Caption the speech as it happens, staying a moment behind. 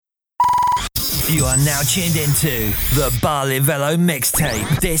You are now tuned into the Livello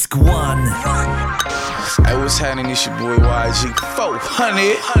mixtape, disc 1. Hey, what's happening? It's your boy YG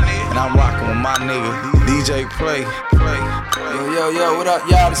 400, and I'm rocking with my nigga DJ Play. Yo, what up,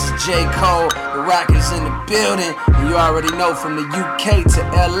 y'all? This is J. Cole. The Rockets in the building, and you already know from the UK to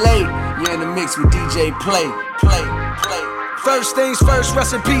LA, you're in the mix with DJ Play. First things first,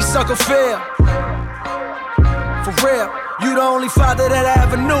 rest in peace, Sucker Fair. For real, you the only father that I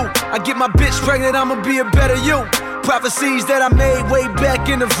ever knew. I get my bitch pregnant, I'ma be a better you. Prophecies that I made way back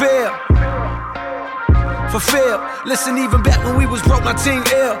in the veil. Fulfilled. Listen, even back when we was broke, my team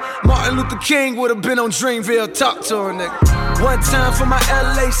ill. Martin Luther King would've been on Dreamville. Talk to her, nigga. One time for my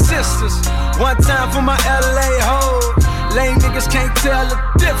LA sisters, one time for my LA hoes. Lame niggas can't tell the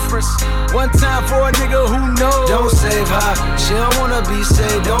difference. One time for a nigga who knows. Don't save her, she don't wanna be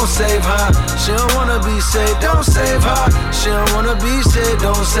saved. Don't save her, she don't wanna be saved. Don't save her, she don't wanna be saved.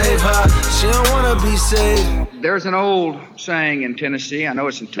 Don't save her, she don't wanna be saved. There's an old saying in Tennessee, I know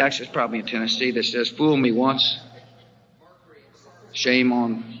it's in Texas, probably in Tennessee, that says, fool me once, shame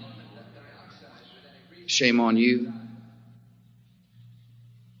on you.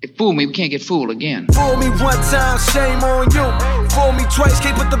 If fool me, we can't get fooled again. Fool me one time, shame on you. Fool me twice,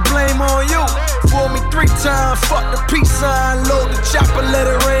 can't put the blame on you. Fool me 3 times, fuck the peace sign. Load the chopper, let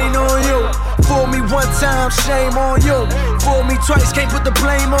it rain on you. Fool me one time, shame on you. Fool me twice, can't put the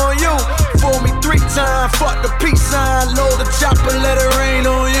blame on you. Fool me 3 times, fuck the peace sign. Load the chopper, let it rain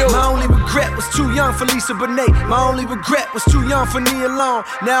on you. My only regret was too young for Lisa Bonet. My only regret was too young for Nia Long.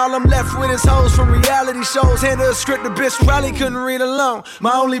 Now all I'm left with is hoes from reality shows. Hand her a script, the bitch probably couldn't read alone.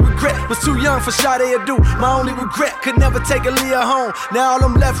 My only regret was too young for Sade Adu. My only regret could never take Aaliyah home. Now all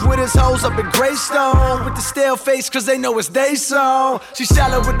I'm left with is hoes up in Greystone with the stale face, cause they know it's they song. She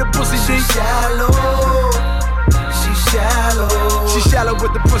shallow with the pussy deep. She shallow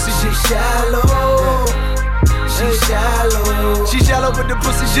with the pussy. She shallow with the pussy. She shallow with the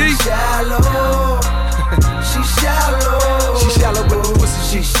pussy.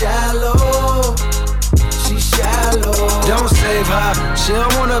 She shallow. Don't save her, she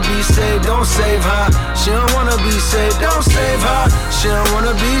don't wanna be saved. Don't save her, she don't wanna be saved. Don't save her, she don't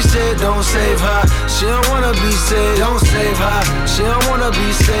wanna be saved. Don't save her, she don't wanna be saved. Don't save her, she don't wanna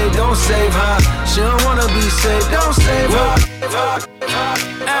be saved. Don't save her, she don't wanna be saved. Don't save her.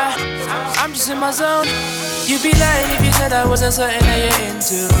 I'm just in my zone. You'd be lying if you said I wasn't something that you're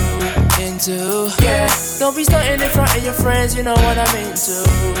into. Yeah, don't be stunting in front of your friends, you know what I'm into.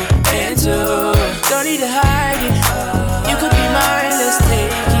 Don't need to hide it. You could be mine, let's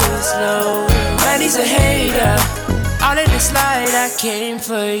take it slow. Man, he's a hater. All in the slide, I came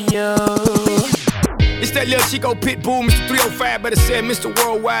for you. It's that little Chico Pitbull, Mr. 305, better said Mr.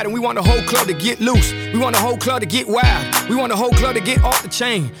 Worldwide. And we want the whole club to get loose. We want the whole club to get wild. We want the whole club to get off the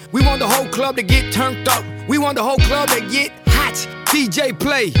chain. We want the whole club to get turned up. We want the whole club to get hot. DJ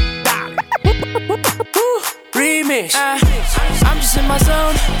Play, Darlin. Remix. I'm just in my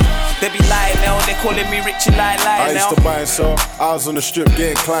zone. They be lying now, they calling me rich and lie now. I used to buy and sell, I was on the strip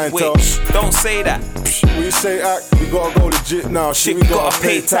getting clientele. Wait, don't say that. When you say act, we gotta go legit now. Shit, we gotta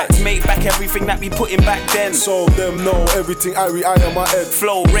pay tax. Made back everything that we put in back then. So them know everything I on my head.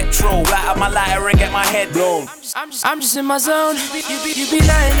 Flow retro, light up my lighter and get my head blown. I'm just in my zone. You be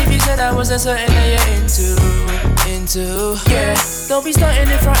lying if you said I wasn't something that you're into. Yeah, don't be stunting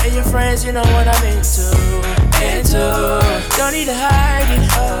in front of your friends, you know what I'm into. Don't need to hide it.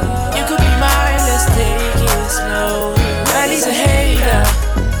 You could be mine, let's take it slow. Man, he's a hater.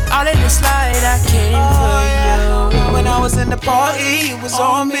 All in the slide, I came for you. When I was in the party, it was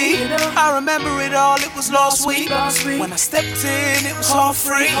on me. I remember it all, it was last week. When I stepped in, it was all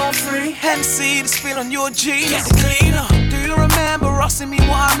free. Hennessy, the spill on your jeans. Get it cleaner. Do you remember asking me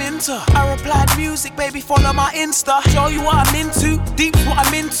what I'm into? I replied, music, baby, follow my Insta. Show you what I'm into, deep's what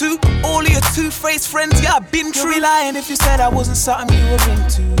I'm into. All of your two-faced friends, yeah, I've been through. You'd be lying if you said I wasn't something you were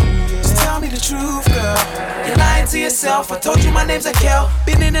into. Just tell me the truth, girl. You're lying to yourself. I told you my name's Akel.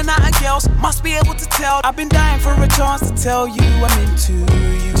 Been in and out of girls, must be able to tell. I've been dying for a chance to tell you I'm into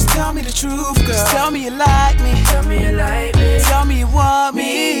you. Just tell me the truth, girl. Just tell me you like me. Tell me you like me. Tell me you want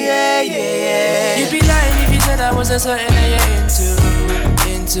me, yeah. You'd be lying if you said I wasn't something that you're into.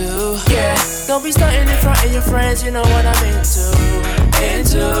 Yeah, don't be stunting in front of your friends, you know what I'm into.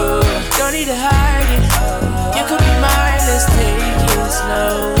 Don't need to hide it. You could be mine, let's take it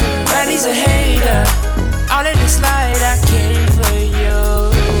slow. Man, he's a hater. All in the slide, I came for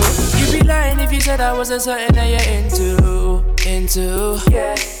you. You'd be lying if you said I wasn't something that you're into.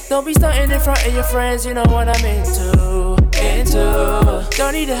 Yeah, don't be stunting in front of your friends, you know what I'm into.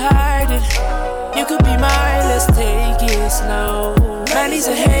 Don't need to hide it. You could be mine, let's take it slow. Man, he's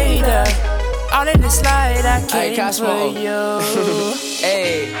a hater. All in the slide, I came for you.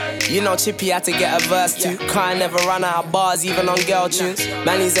 Hey, you know Chippy had to get a verse too. Can't never run out of bars, even on girl tunes.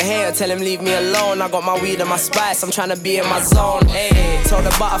 Man, he's a hater, tell him leave me alone. I got my weed and my spice, I'm tryna be in my zone. Hey, told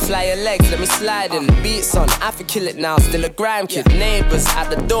the butterfly your legs, let me slide in. Beats on, I can kill it now, still a grime kid. Neighbours at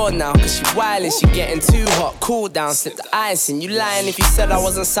the door now, cause she wildin', she getting too hot. Cool down, slip the ice in. You lying if you said I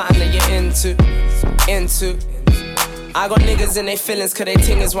wasn't something that you're into. I got niggas in they feelings cause they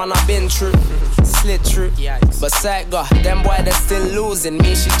ting is one I've been through. Slid through, but sight God, them boy they still losing.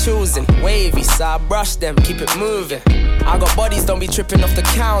 Me she choosing, wavy, so I brush them, keep it moving. I got bodies, don't be tripping off the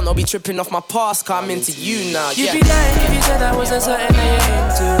count, don't be tripping off my past, cause I'm into you now. You'd be lying if you said I wasn't something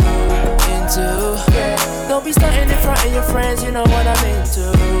that you're into. Don't be starting in front of your friends, you know what I'm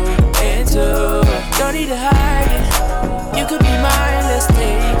into. Don't need to hide it, you could be mine, let's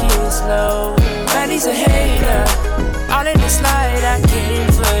take it slow. Man, he's a hater, all in the slide, I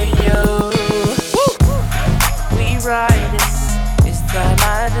came for you. Woo! We ride it, it's time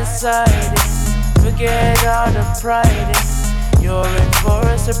I decided. Forget all the pride, you're in for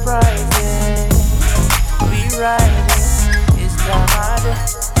a surprise. We ride it, it's time I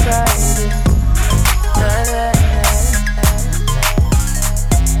decided.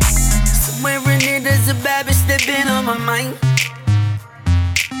 Somewhere in it, there's a bad bitch that been on my mind.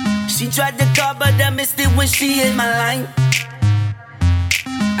 She tried to call, but I missed it when she hit my line.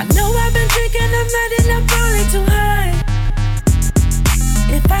 I know I've been drinking, I'm mad and I'm probably too high.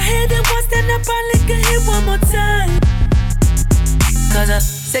 If I hit it once, then I probably could hit one more time. Cause a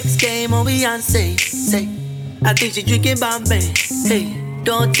sex game on Beyonce. Say, I think she drinking Bombay. Hey,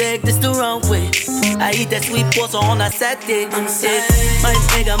 don't take this the wrong way. I eat that sweet pasta on a Saturday. I'm saying, my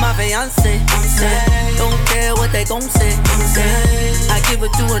nigga, my fiance. I'm saying, don't care what they gon' say. I'm saying, I give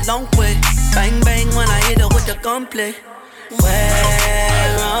it to a long way. Bang bang when I hit her with the gunplay.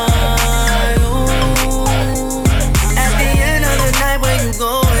 Where are you? At the end of the night, where you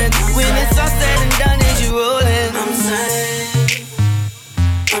going? When it's all said and done, is you rolling? I'm saying,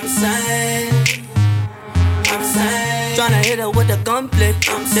 tryna hit her with the gunplay.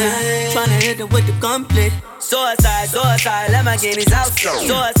 I'm saying, tryna hit her with the gunplay. Suicide, let my guineas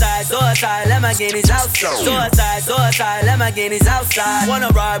outside. Suicide, let my guineas outside. Suicide, let my guineas outside. Wanna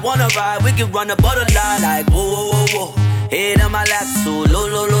ride, we can run the borderline like whoa. Head on my lap, so low.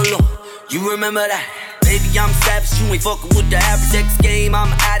 You remember that? Baby, I'm savage, you ain't fucking with the average X game.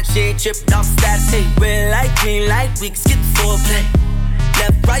 I'm out of she ain't tripping off status. Hey, red light, green light, we can skip the foreplay.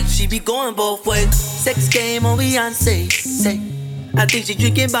 Left, right, she be going both ways. Sex game on Beyonce. Say, I think she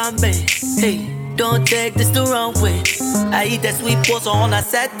drinking Bombay. Hey, don't take this the wrong way. I eat that sweet pasta on a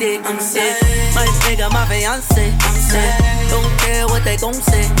Saturday. I'm saying, my nigga, my fiance. I'm saying, don't care what they gon'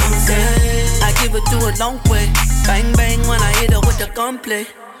 say. I'm saying, I give it to a long way. Bang bang when I hit her with the gunplay.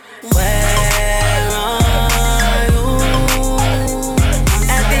 Where are you?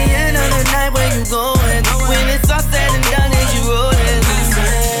 At the end of the night, where you going? When it's all said and done, is you rolling? I'm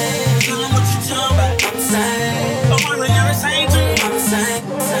saying, you know what you talking about? I'm saying, Omarion, you're saying too. I'm saying.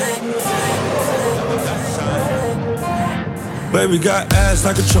 Baby got ass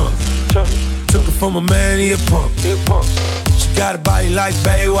like a trunk. Took it from a man, he a punk. She got a body like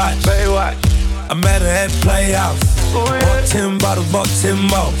Baywatch. I met her at Playhouse. Bought 10 bottles, bought 10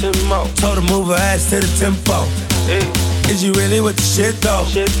 more. Told her move her ass to the tempo. Is you really with the shit though?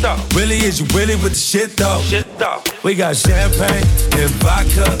 Really, is you really with the shit though? We got champagne and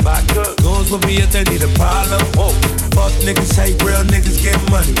vodka. Goons with me if they need a problem. Fuck niggas, hate real niggas, get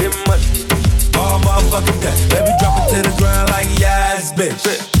money. All motherfucking day. Baby, drop it to the ground like yes, bitch.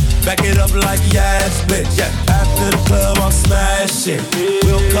 Back it up like yes, bitch. After the club, I'm smashing.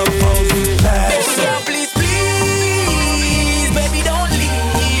 We'll come home, we pass it. Please, baby, don't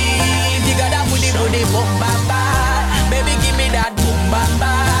leave. You got that booty, boom, bye, bye. Baby, give me that boom, bye,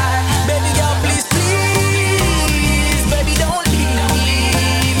 bye. Baby, girl, please, baby, don't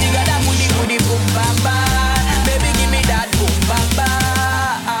leave. You got that booty, boom, bye, bye. Baby, give me that boom, bye, bye.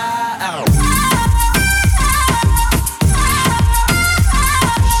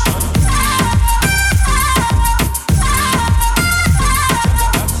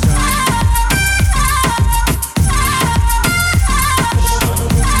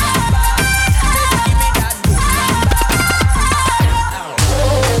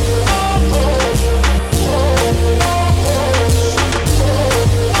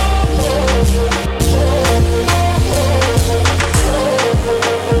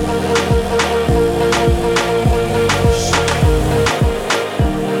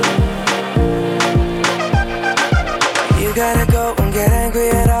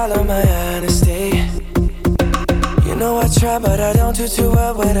 do too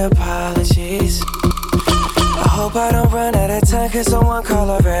well with apologies. I hope I don't run out of time, cause someone call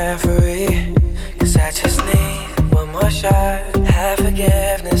a referee. Cause I just need one more shot, have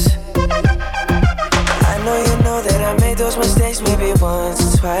forgiveness. I know you know that I made those mistakes maybe once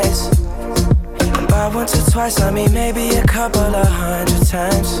or twice. And by once or twice I mean maybe a couple of 100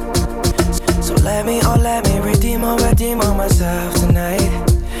 times. So let me redeem on myself tonight.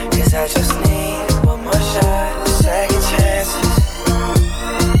 Cause I just need one more shot, second chances.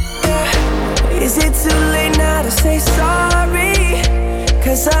 Yeah. Is it too late now to say sorry?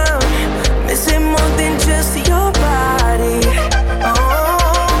 Cause I'm missing more than just your body.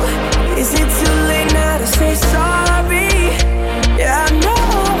 Oh, is it too late now to say sorry? Yeah, I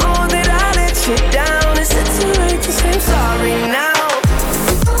know that I let you down. Is it too late to say I'm sorry now?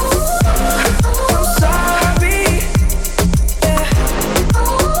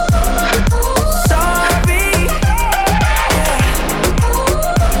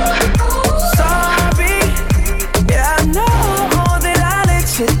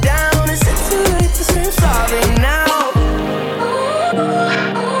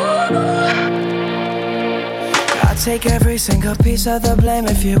 Take every single piece of the blame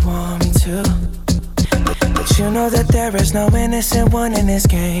if you want me to. But you know that there is no innocent one in this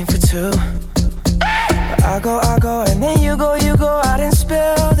game for two. But I go, and then you go out and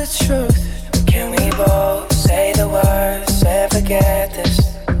spill the truth. Can we both say the words and forget this?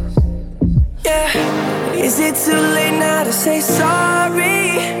 Yeah. Is it too late now to say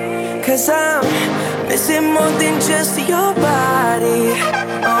sorry? Cause I'm missing more than just your body.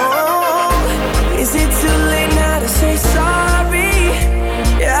 Oh, is it too late now to say sorry?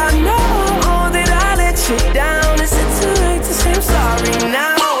 Yeah, I know that I let you down. Is it too late to say I'm sorry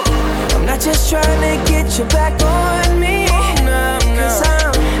now? I'm not just trying to get you back on me. Cause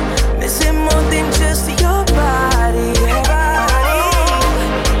I'm missing more than just your body.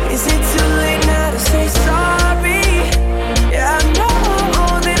 Is it too late now to say sorry? Yeah, I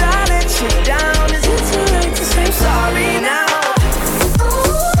know that I let you down. Is it too late to say I'm sorry now?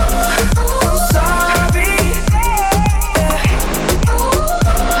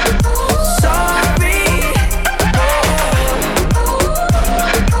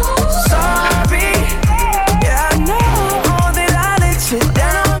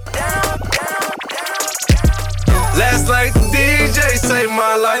 Saved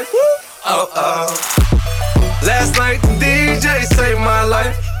my life. Oh oh. Last night the DJ saved my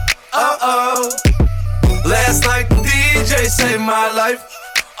life. Oh oh. Last night the DJ saved my life.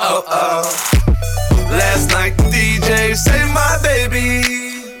 Oh oh. Last night the DJ saved my baby.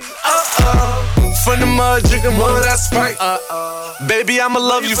 Oh oh. From the mud, drinking mud, that's right. Baby, I'ma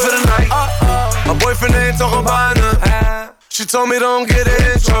love you for the night. My boyfriend ain't talking about nothing. She told me don't get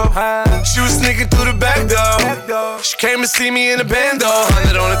an intro. She was sneaking through the back door. She came to see me in the bando.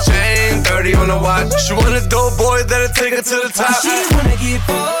 100 on the chain, 30 on the watch. She want a dope boy that'll take her to the top. She wanna get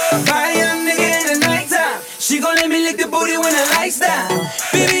fucked by a young nigga in the nighttime. She gon' let me lick the booty when the lights down.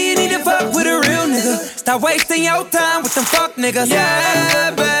 Baby, you need to fuck with a real nigga. Stop wasting your time with them fuck niggas.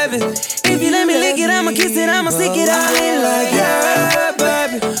 Yeah, baby. If you let me lick it, I'ma kiss it, I'ma stick it all in like yeah,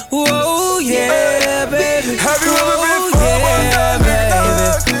 baby. Whoa, yeah, baby. Have you ever been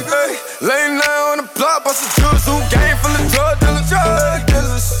Late night on the block, bust a juice, who game full of drug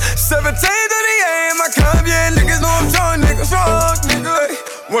dealers. 17 to the AM, I come, yeah, niggas know I'm drunk, niggas wrong, nigga.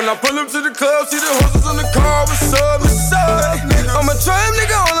 When I pull up to the club, see the horses on the car, what's up, nigga? I'm a trap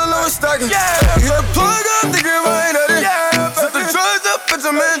nigga, all alone stacking. Yeah, hit the plug up, think it right at it. Yeah, set the drugs up, bitch,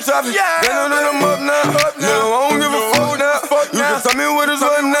 I'm in traffic. Yeah, then I'm up now. No, I don't give a fuck now. You can tell me what it's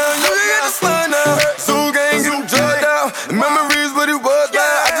right now. You can get the slide now. Zoo gang, get them drugged out. Memories, what it was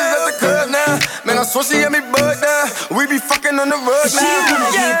now. I swear she had me bugged down. We be fucking on the road now. She wanna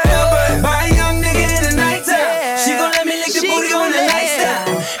get fucked by a young nigga in the nighttime. She gon' let me lick the booty when the lights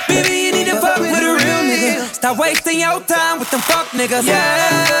down. Baby, you need to fuck with a real nigga. Stop wasting your time with them fuck niggas.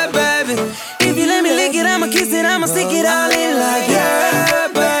 Yeah, baby. If you let me lick it, I'ma kiss it, I'ma stick it all in like yeah,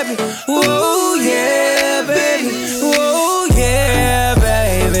 baby. Whoa, yeah, baby. Whoa, yeah,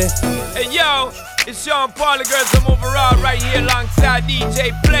 baby. Hey, yo. It's Sean Paul, the girls from overall right here alongside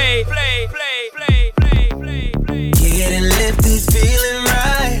DJ Play. Get and lift this feeling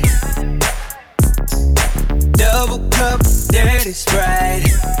right. Double cup, dirty Sprite.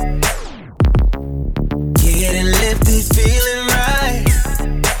 Get and lift this feeling right.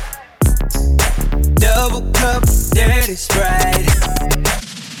 Double cup, dirty Sprite.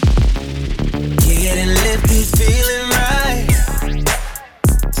 Get and lift this feeling right.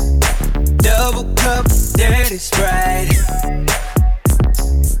 Double cup, dirty Sprite.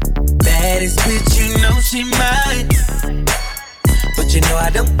 Baddest bitch, you know she mine.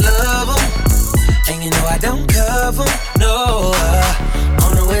 love them. And you know I don't cover them, no.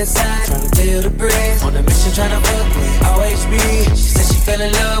 On the west side, tryna feel the breeze. On a mission, tryna fuck with OHB. She said she fell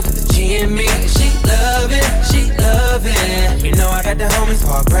in love with the G and me. She love it, she love it. You know I got the homies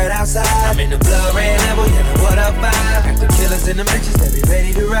parked right outside. I'm in the blood red level, you know what up vibe. Got the killers and the bitches that be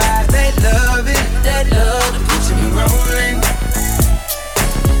ready to ride. They love it, they love the picture me rolling.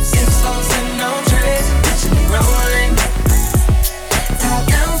 6 4 sitting on trays, picture me rolling. Top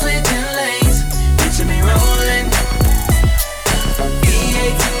down switching lanes, picture me rolling.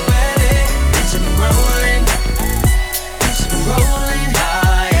 EA to LA, picture me rolling. Picture me rolling, oh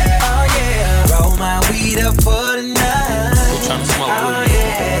yeah, oh yeah. Roll my weed up for the night. Trying to smoke oh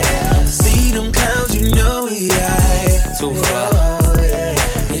yeah. See them clowns, you know we high. Too far. Oh, yeah.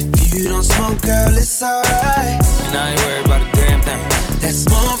 If you don't smoke, girl, it's alright. And I ain't worried about a damn thing. That's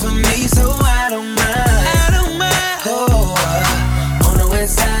more for me, so I don't mind. I don't mind. Oh, on the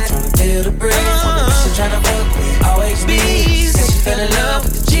west side, tryna feel the breeze. On the mission, tryna fuck with OHB. Said she fell in love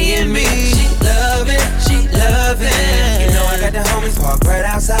with the G and me. She love it, she love it. You know I got the homies parked right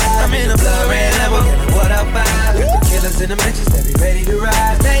outside. I'm in the blood red level, what up vibe? Got the killers and the bitches that be ready to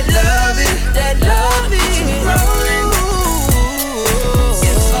ride. They love it, they love it. Picture me rolling.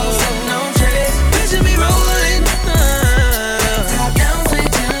 It's all sitting on trays. Picture me rolling. Top down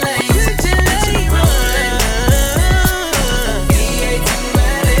switching lanes. Picture me rolling. EA to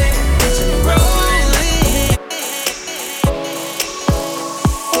LA. Picture me rolling.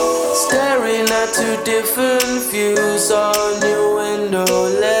 Staring at two different views on your window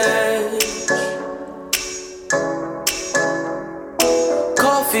ledge.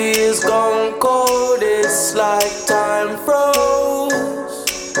 Coffee is gone cold, it's like time froze.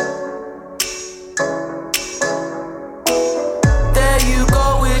 There you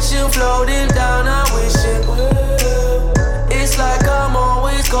go with you floating down, I wish it would. It's like I'm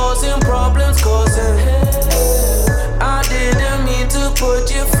always causing problems, causing hell. I didn't mean to put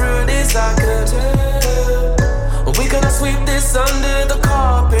you through this, I could tell. We gonna sweep this under the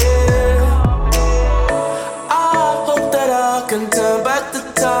carpet. I hope that I can turn back the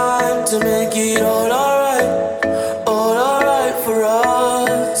time to make it all alright for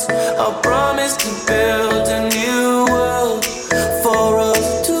us. I promise to build a new world for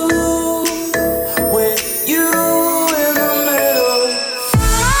us two, with you in the middle.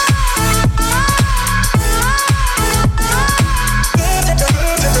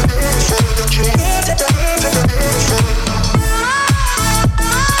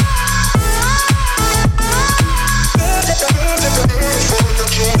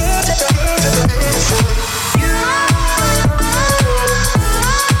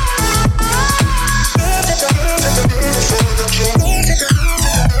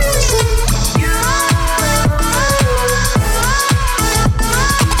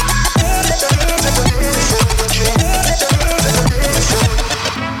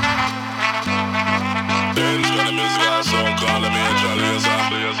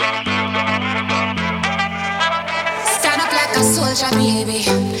 Stand up like a soldier, baby.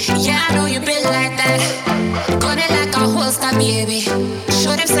 Yeah, I know you built like that. Gun it like a holster, baby.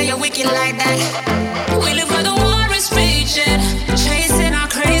 Show them say you're wicked like that. We live where the war is raging, chasing our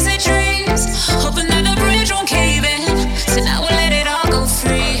crazy dreams, hoping that the bridge won't cave in. So now we'll let it all go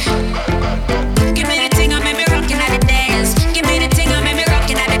free. Give me the thing, I made me rockin' at the dance. Give me the thing, I made me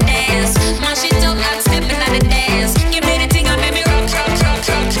rockin' at the dance. My shit don't like stepping at the dance. Give me the thing, I made me rock.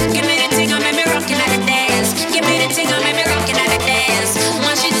 Give me the thing, I made me rockin' at the dance. Give me the thing, I made me rockin' at the dance.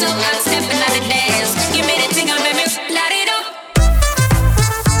 My shit don't like stepping at the dance. Give me the thing, I made me light it up.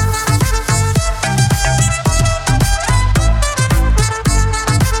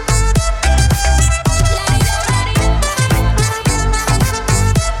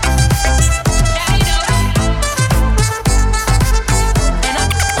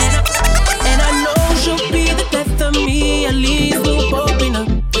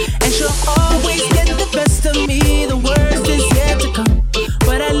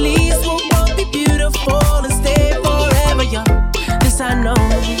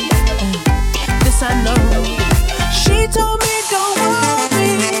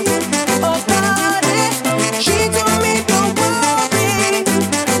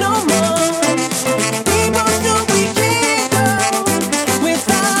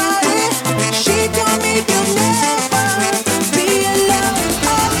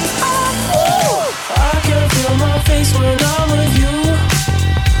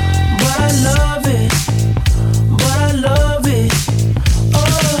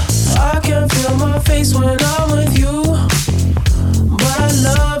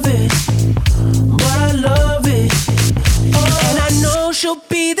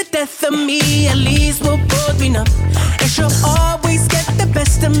 the death of me, at least we'll both be numb. And she'll always get the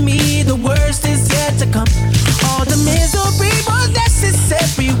best of me, the worst is yet to come. All the misery was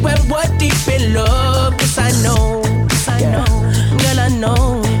necessary when we're deep in love. Yes, I know, girl, I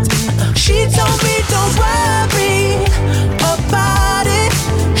know. She told me don't worry about it.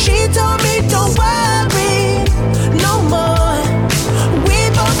 She told me don't worry no more. We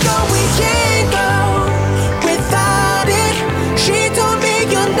both know we can't go without it. She told me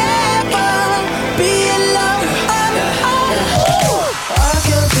you'll never be alone. I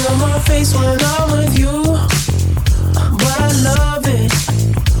can feel my face when I'm with you, but I love it,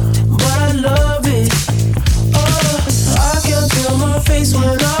 but I love it. I can feel my face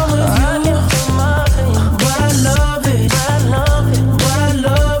when I'm with you, but I love it, but I love it.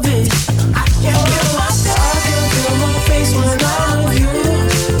 I can feel my face when I'm with you,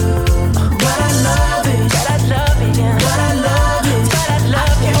 but I love it, but I love it, but I love it, but I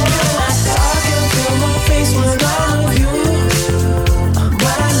love it. I can feel my face when I'm with you,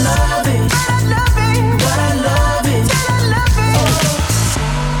 but I love it, but I love it, but I love it.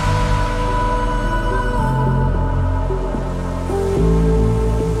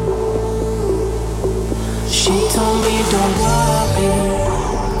 She told me don't worry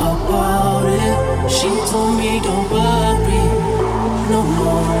about it. She told me don't worry no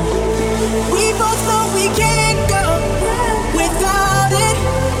more. We both know we can't go without it.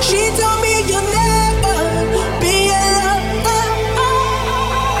 She told me you'll never be alone.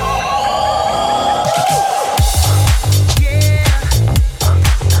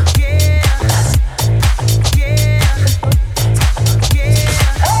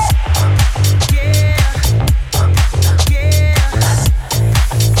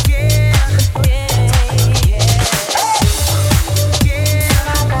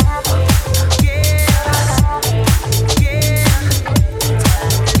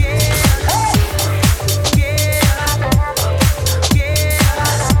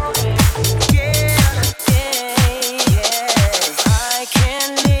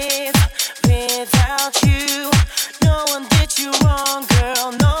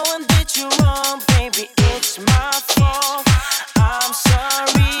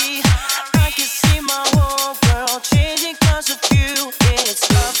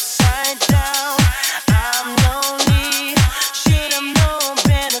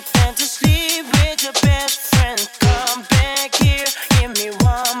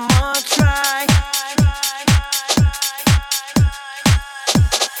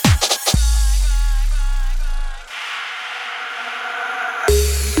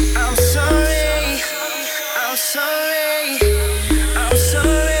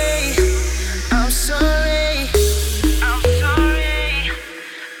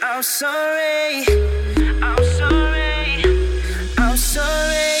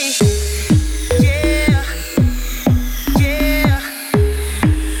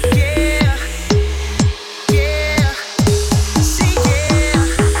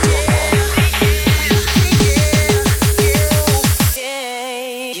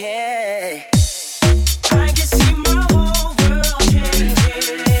 I can see my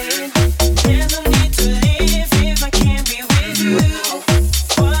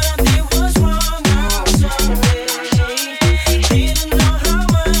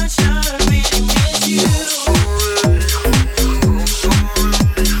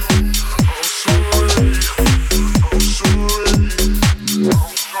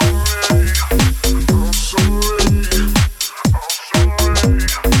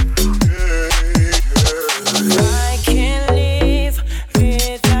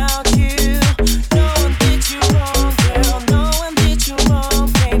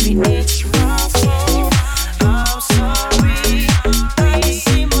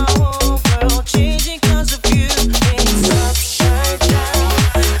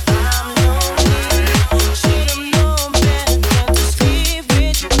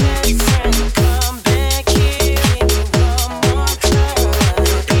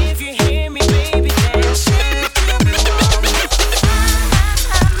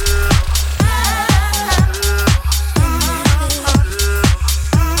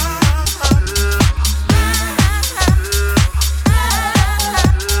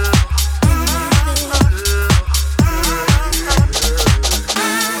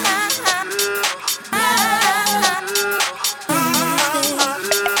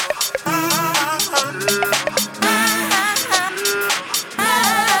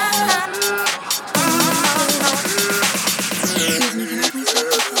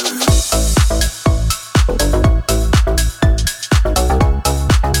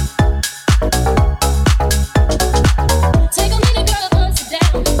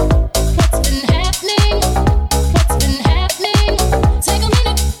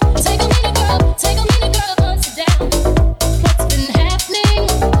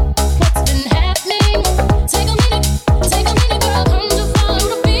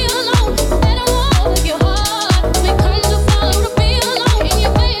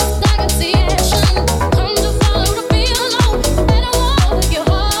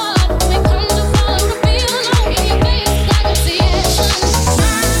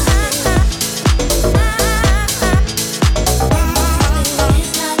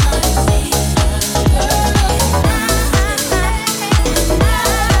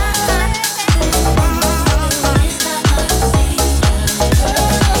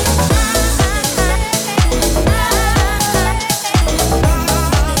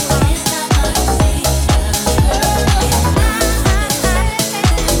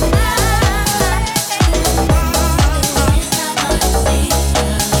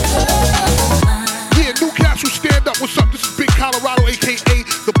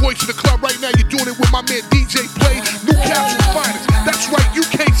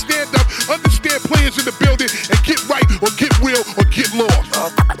floor.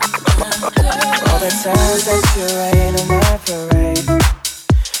 All the times that you rain on my parade,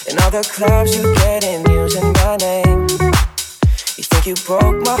 and all the clubs you get in using my name. You think you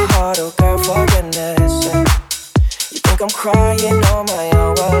broke my heart, oh girl, for goodness sake. You think I'm crying on my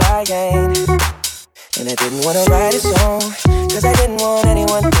own, well I ain't. And I didn't wanna write a song, cause I didn't want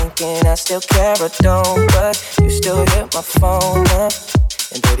anyone thinking I still care or don't. But you still hit my phone up,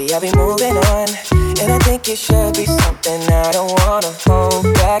 and baby I'll be moving on. And I think it should be something I don't wanna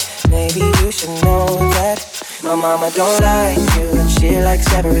hold back. Maybe you should know that my mama don't like you, and she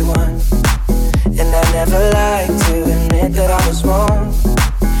likes everyone. And I never like to admit that I was wrong.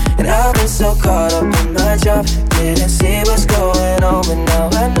 And I've been so caught up in my job, didn't see what's going on, but now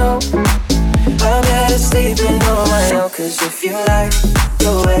I know I'm better sleeping on my own. Cause if you like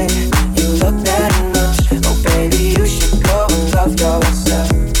the way you look that much, oh baby, you should go and love yourself.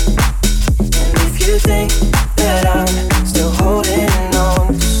 And if you think that I'm still holding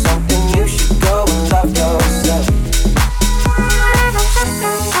on to something, you should go and love yourself.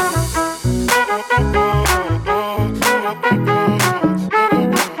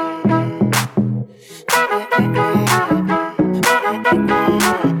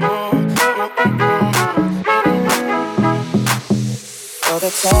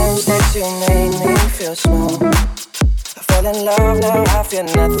 Times that you made me feel small, I fell in love, now I feel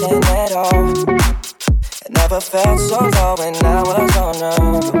nothing at all. I never felt so low when I was on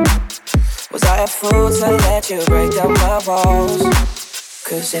earth. Was I a fool to let you break down my walls?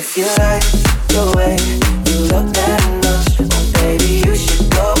 Cause if you like the way you look that much, oh baby, you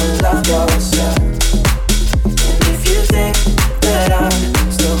should go and love yourself. And if you think that I'm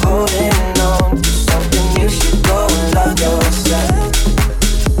still holding on to something, you should go and love yourself.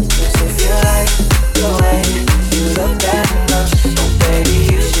 The way you look that much, oh baby,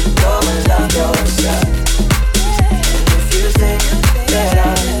 you should go and love yourself. And if you think that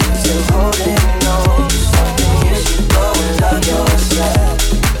I'm still holding on to something, you should go and love yourself.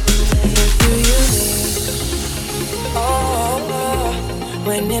 What do you mean? Oh,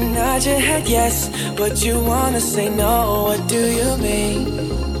 when you nod your head yes, but you wanna say no, what do you mean?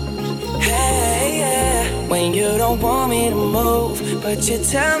 Hey, yeah. When you don't want me to move, but you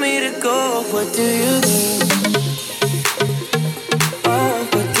tell me to go, what do you mean? Oh,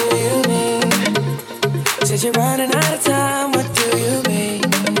 what do you mean? Said you're running out of time, what do you mean?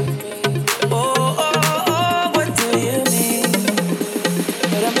 Oh, oh, oh, what do you mean?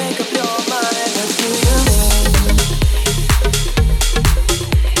 Better make up your mind, what do you mean?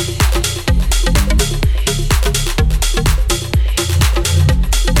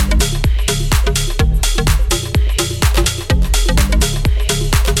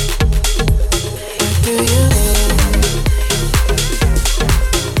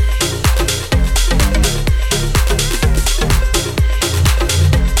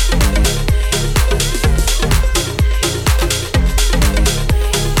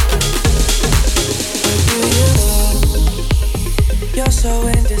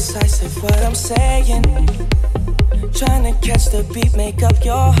 What I'm saying, trying to catch the beat, make up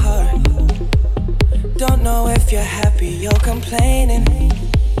your heart. Don't know if you're happy or complaining.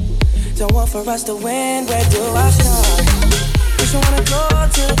 Don't want for us to win, where do I start? First you wanna go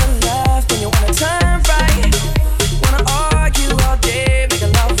to the left, then you wanna turn right. Wanna argue all day, make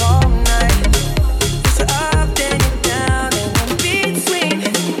love all night. First you're up, then you're down, and in between.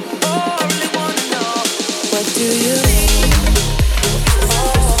 Oh, I really wanna know, what do you mean?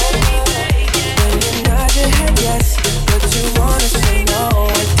 Yes, but you wanna say no,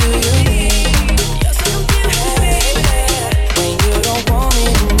 what do you mean? When you don't want me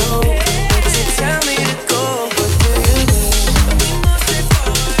to move, but you tell me to go, what do you mean?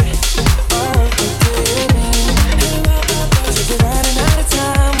 Oh, what do you mean? So you're running out of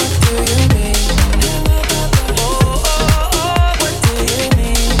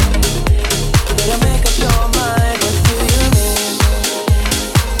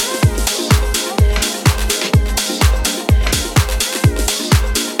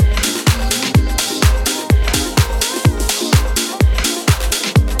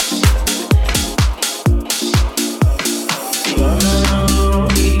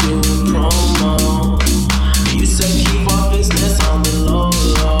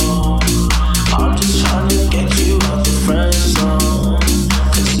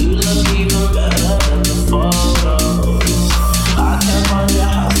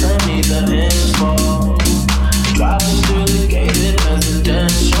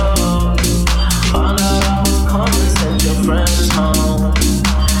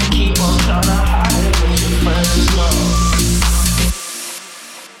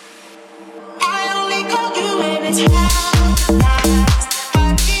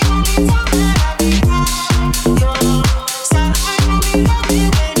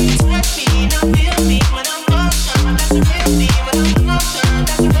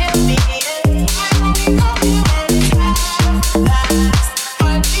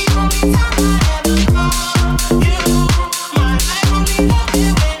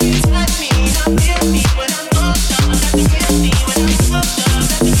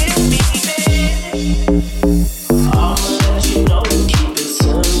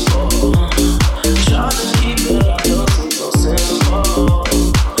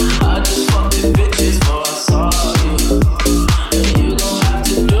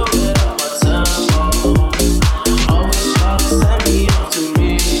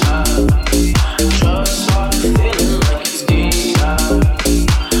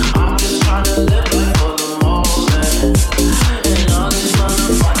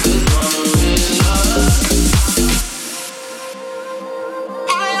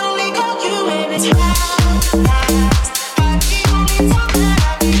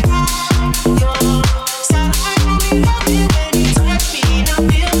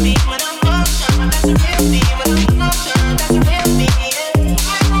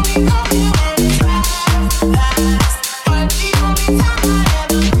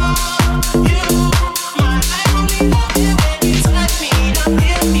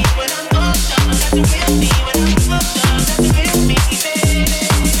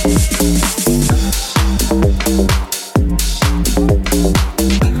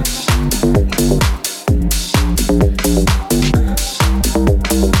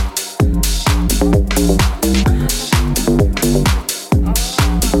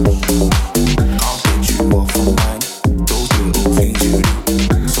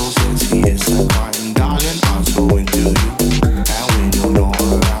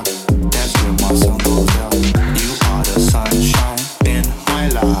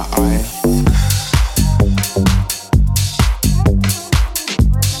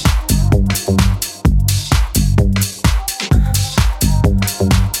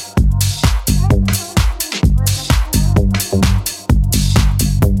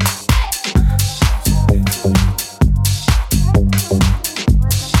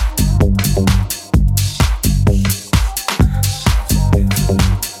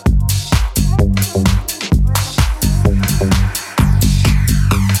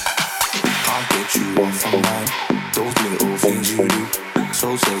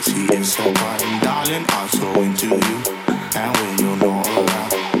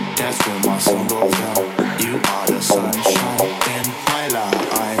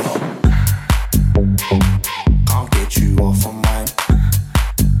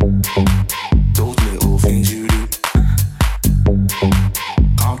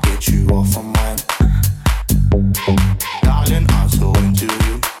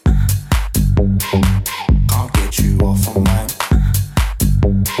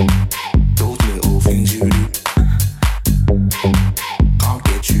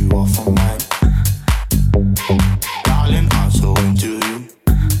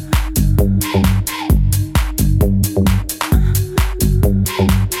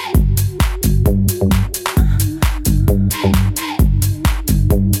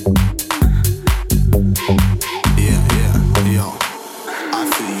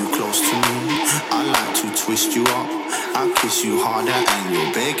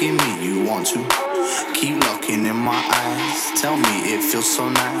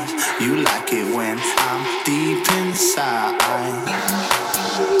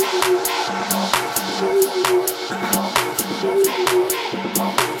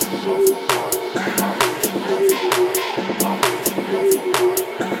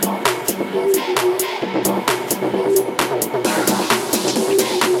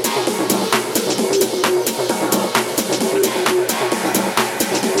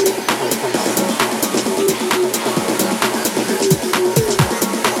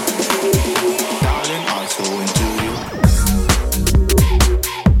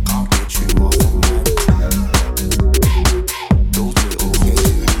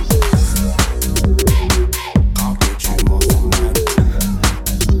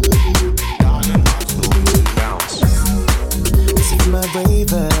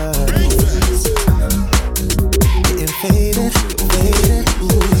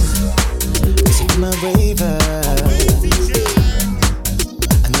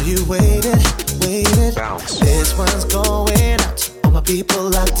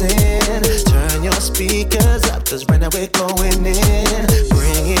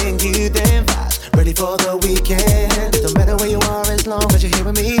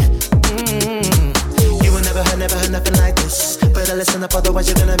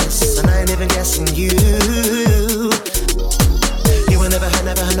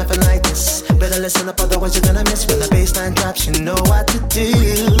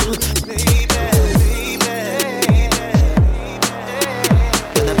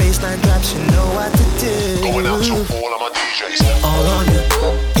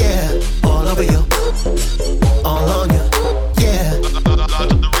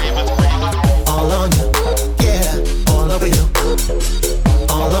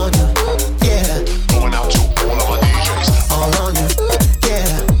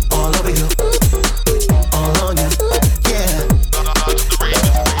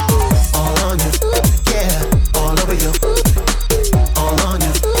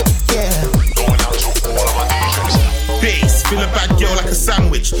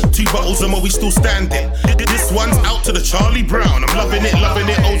 2 bottles and we still standing. This one's out to the Charlie Brown. I'm loving it,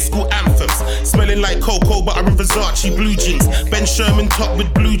 old school anthems. Smelling like cocoa, but I'm in Versace blue jeans. Ben Sherman top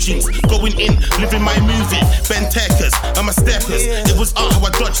with blue jeans. Going in, living my movie. Ben Tekers and my steppers. It was art how I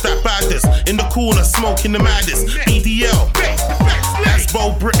dodged that baddest. In the corner, smoking the maddest. EDL, that's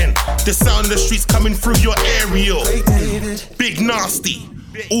Bo Britain. The sound of the streets coming through your aerial. Big Narstie,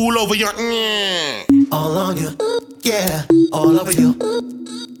 all over your all on you, yeah, all over you.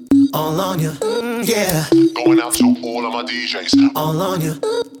 All on you, yeah. Going out to all of my DJs. All on you,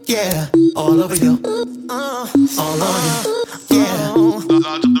 yeah. All over you, all on you, yeah. The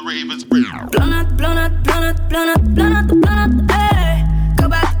large of the ravens. Blown out, blown out, blown out, blown out, blown out, blown out, hey. Go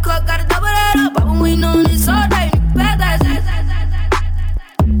back to court, gotta double that up. But when we know this all day, nigga, bad that shit.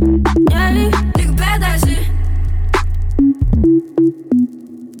 Yeah, nigga, bad that shit.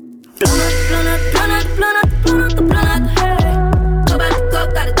 Blown out, blown out, blown out, blown out, blown out, blown out, hey. Go back to court,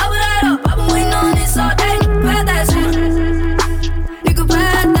 gotta double that up. But when we know this all day, nigga, bad that shit. Nigga,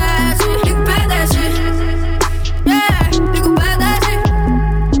 bad that shit. Nigga, bad that shit. Yeah, nigga, bad that shit.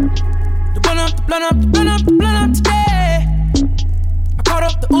 Blown up today. I caught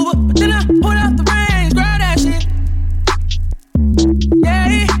up the Uber, but then I pulled out the range. Grab that shit.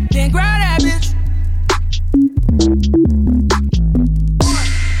 Yeah, then grab that bitch.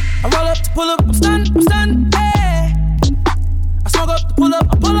 I roll up to pull up, I'm stunned, hey. I smoke up to pull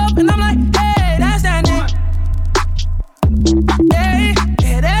up, and I'm like, hey, that's that nigga.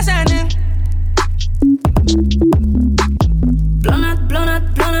 Yeah, that's that nigga. Blown out, blown out,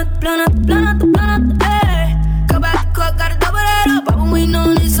 blown out, blown out, blown out, blown out, hey. Go back to court, gotta double that up. But when we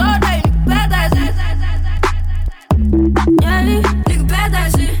know this all day, nigga, bad that shit. Yeah, nigga, bad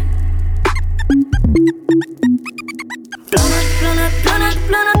that shit. Blown out, blown out, blown out,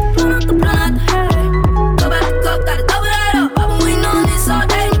 blown out, blown out, blown out, hey. Go back to court, gotta double that up. But when we know this all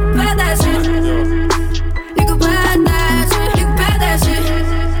day, nigga, bad that shit. Nigga, bad that shit. Nigga, bad that shit.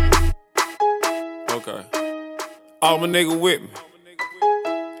 Okay. All my nigga with me.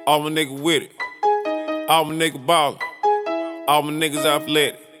 All my nigga with it. All my nigga ballin'. All my niggas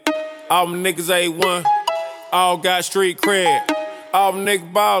athletic. All my niggas A1. All got street cred. All my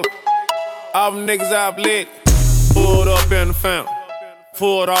niggas ballin'. All my niggas athletic. Pulled up in the fountain.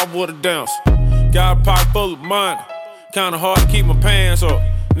 Pulled off with a dance. Got a pocket full of money. Kinda hard to keep my pants up.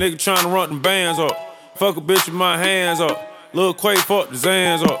 Nigga tryna run them bands up. Fuck a bitch with my hands up. Lil' Quay fuck the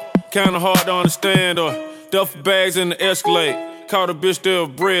Zans up. Kinda hard to understand up. Duffel bags in the Escalade. Caught a bitch there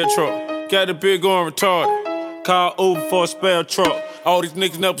with a bread truck. Got the bitch going retarded. Call Uber for a spare truck. All these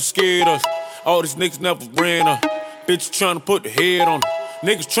niggas never scared us. All these niggas never ran us. Bitches tryna put the head on them.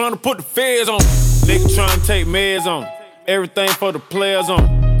 Niggas tryna put the feds on them. Niggas tryna take meds on them. Everything for the players on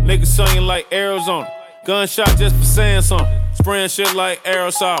them. Niggas singing like Arizona. Gunshot just for saying something. Spraying shit like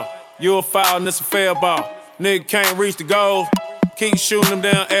aerosol. You a foul and it's a fair ball. Nigga can't reach the goal. Keep shooting them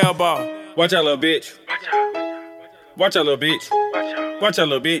down air ball. Watch out, little bitch. Watch out, little bitch. Watch out,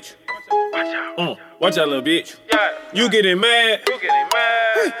 little bitch. Watch out, little bitch. You getting mad.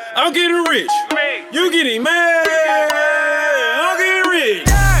 I'm getting rich. You getting mad. I'm getting rich.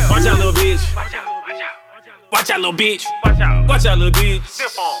 Watch out, little bitch. Watch out, little bitch. Watch out, little bitch.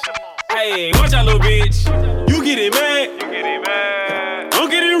 Hey, watch out, little bitch. You getting mad. I'm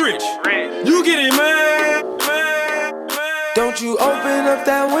getting rich. You getting mad. Don't you open up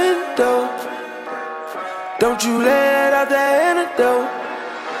that window. Don't you let out that antidote.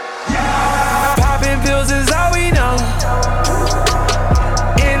 Popping pills is all we know.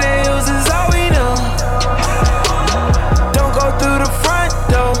 Inhales is all we know. Don't go through the front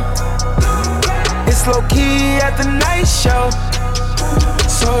door. It's low key at the night show.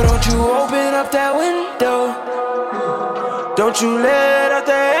 So don't you open up that window. Don't you let out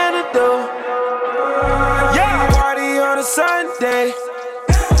that antidote. Yeah, party on a Sunday.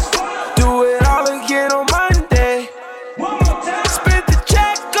 Do it all again on Monday. Spent the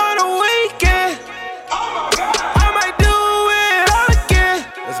check on the weekend. I might do it all again.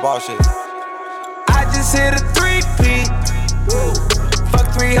 That's bullshit. I just hit a 3-peat. Fuck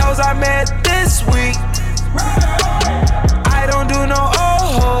 3 hoes I met this week. I don't do no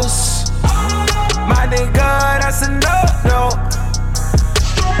old hoes. My nigga, that's a no-no.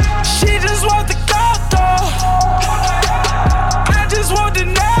 She just want the gold though. I just want the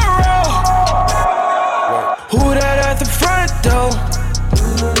narrow. Who that at the front door?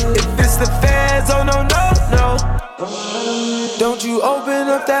 If it's the feds, oh no, no, no. Don't you open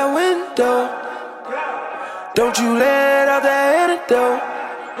up that window. Don't you let out that antidote.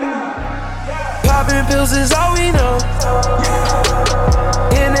 Popping pills is all we know.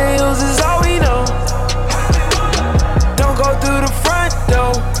 Inhales is all we know. Don't go through the front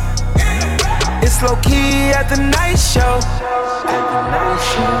door. dance low key at the night show.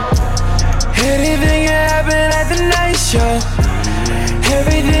 Anything can happen at the night show.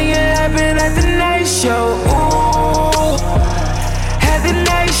 Everything can happen at the night show. Ooh, at the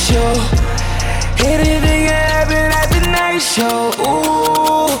night show. Anything can happen at the night show.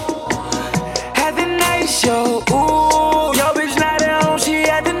 Ooh, at the night show. Ooh, yo bitch not at home, she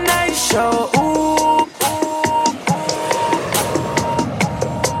at the night show. Ooh.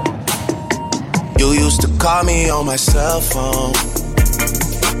 You used to call me on my cell phone.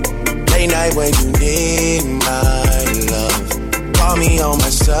 Late night when you need my love. Call me on my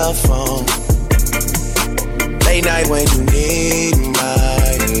cell phone. Late night when you need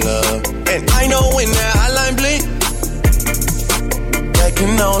my love. And I know when that hotline blink, that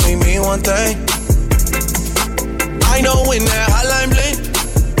can only mean one thing. I know when that hotline blink,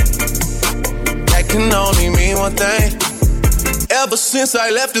 that can only mean one thing. Ever since I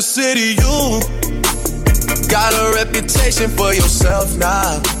left the city, you got a reputation for yourself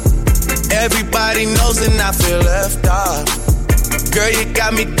now. Everybody knows and I feel left out. Girl, you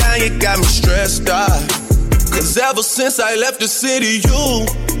got me down, you got me stressed out. Cause ever since I left the city, you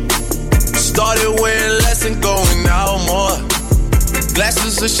started wearing less and going out more.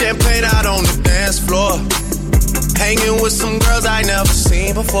 Glasses of champagne out on the dance floor. Hanging with some girls I never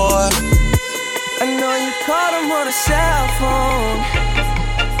seen before. I know you called him on a cell phone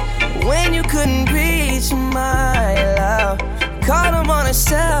when you couldn't reach my love. Called him on a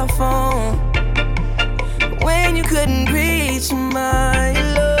cell phone when you couldn't reach my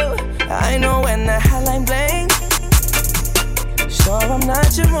love. I know when the hotline bling, sure I'm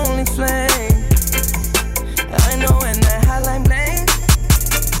not your only flame. I know when the hotline bling,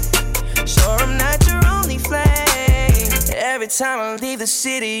 sure I'm not your only flame. Every time I leave the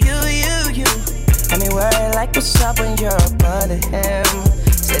city, you got me worried like what's up when you're up under him.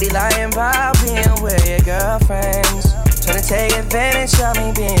 Said he lying about being with your girlfriends. Trying to take advantage of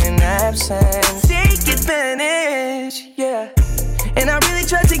me being absent. Take advantage, yeah. And I really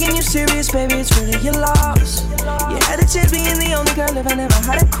tried taking you serious, baby, it's really your loss. You had a chance being the only girl if I never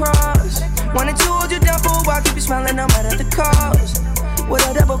had to cross. Wanted to hold you down for a while, keep you smiling no matter the cost. With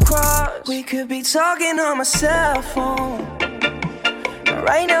a double cross, we could be talking on my cell phone.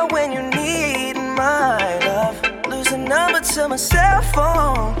 Right now when you need my love, lose the number to my cell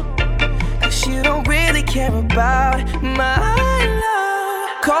phone. Cause you don't really care about my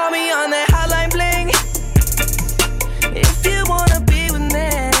love. Call me on that hotline bling if you wanna be with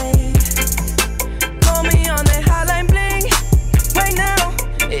me. Call me on that hotline bling right now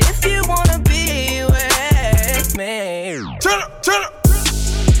if you wanna be with me. Turn up.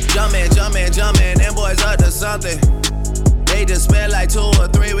 Jumpin', them boys up to something. They just spent like 2 or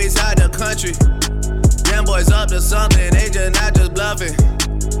 3 weeks out the country. Them boys up to something, they just not just bluffing.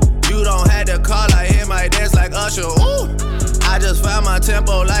 You don't have to call, I hear my dance like Usher, ooh. I just found my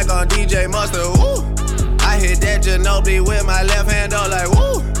tempo like on DJ Monsta, ooh. I hit that Ginobili with my left hand, though, like,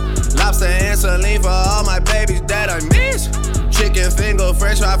 woo. Lobster and saline for all my babies that I miss. Chicken finger,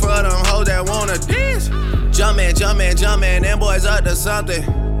 french fry for them hoes that wanna dance. Jumpin', them boys up to something.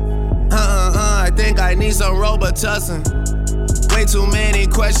 I think I need some Robitussin. Way too many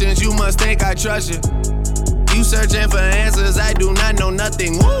questions, you must think I trust you. You searching for answers, I do not know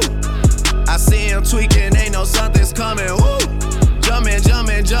nothing, woo. I see him tweaking, they know something's coming, woo. Jumpin',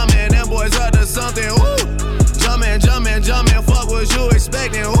 them boys up to something, woo. Jumpin', fuck what you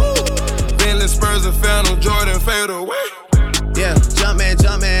expecting, woo. Bentley Spurs and Phantom Jordan fade away. Yeah,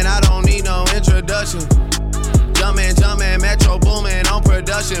 jumpin', I don't need no introduction. Jumpin', Metro boomin' on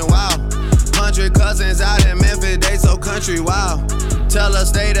production, wow. 100 cousins out in Memphis, they so country, wow. Tell her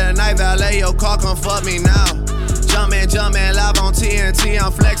stay the night, valet your car, come fuck me now. Jumpin', live on TNT,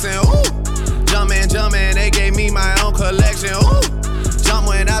 I'm flexin', ooh. Jumpin', they gave me my own collection, ooh. Jump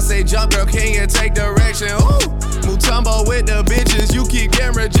when I say jump, girl, can you take direction, ooh. Mutombo with the bitches, you keep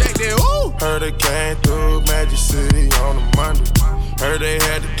getting rejected, ooh. Heard they came through Magic City on a Monday. Heard they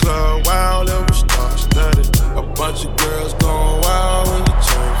had the club wild, it was star-studded. A bunch of girls going wild when the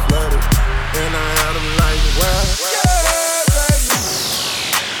chain flooded. And I had them like, wow.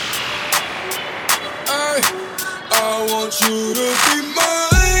 I want you to be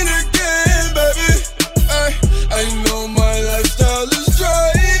mine again, baby. I know my lifestyle is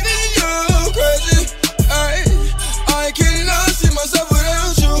driving you crazy. I cannot see myself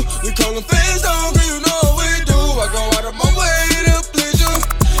without you. We call them fans down, girl, you know what we do. I go out of my way to please you.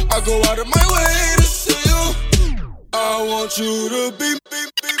 I go out of my way to see you. I want you to be,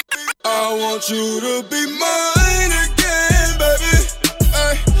 I want you to be mine again, baby.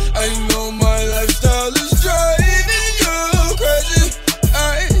 I know my lifestyle is driving you crazy.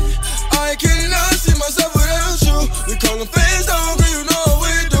 I cannot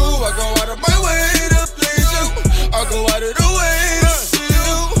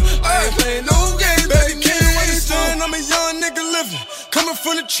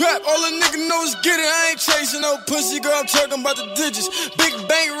from the trap, all a nigga know is get it. I ain't chasing no pussy, girl, I'm talking about the digits. Big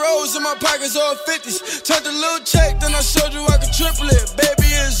bank rolls in my pockets, all 50s. Took the little check, then I showed you I could triple it.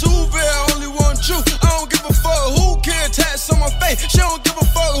 Baby, it's Uber, I only want you. I don't give a fuck who care, tats on my face. She don't give a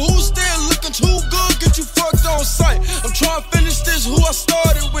fuck who's still looking too good, get you fucked on sight. I'm trying to finish this, who I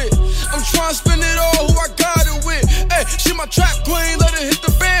started with. I'm trying to spend it all, who I got it with. Hey, she my trap queen, let her hit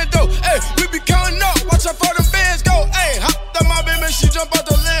the band though. Hey, we be counting up, watch how far the bands go. Hey, hopped out my baby, she jump out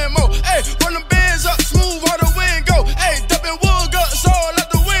the limo. Hey, run the bands up, smooth how the wind go. Hey, dumping wood guts all out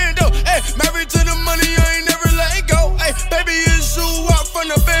the window. Hey, married to the money, I ain't never let it go. Hey, baby, it's zoo out from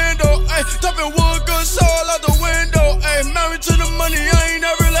the bando. Hey, dumping wood guts all out the window. Hey, married to the money, I ain't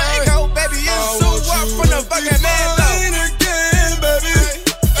never let it go. Baby, it's zoo out from the fucking bando.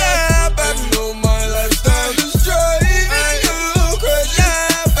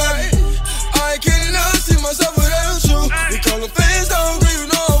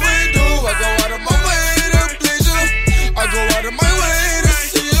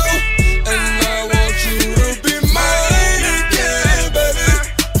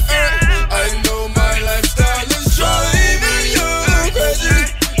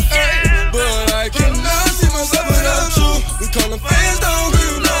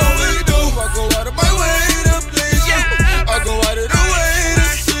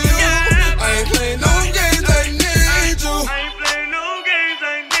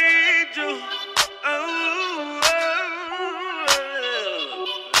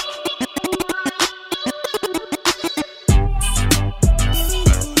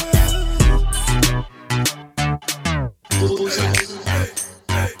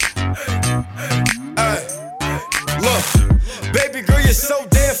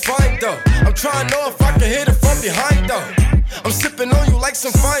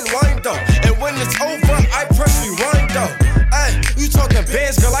 Some fine wine though, and when it's over, I press rewind though. Ay, you talking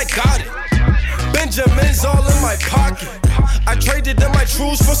bands, girl, I got it. Benjamin's all in my pocket. I traded in my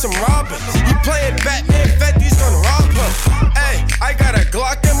trues for some robbers. You playing Batman, Fetty's gonna rob her. Ay, I got a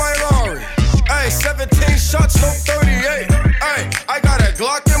Glock in my Rari. Ay, 17 shots, no 38. Ay, I got a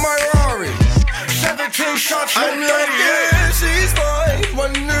Glock in my Rari. 17 shots, no 38. Yeah, she's fine.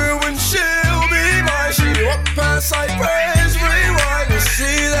 Wonder when she'll be mine. She walk past like praise, rewind.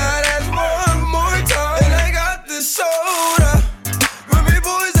 See that as one more time. And I got this soda. Remy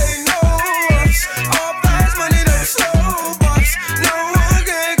boys, they know us. All fast money, them slow bucks. No one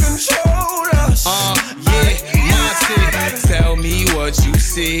can control us. Yeah, MOTi. Tell me what you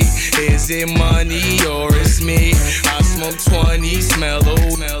see. Is it money or it's me? I smoke 20, smell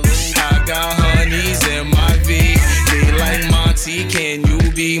old. I got honeys in my V. They like MOTi, can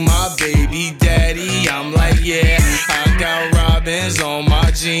you be my baby daddy? I'm like, yeah. I got robins on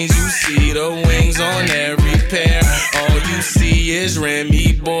my jeans. You see the wings on every pair. All you see is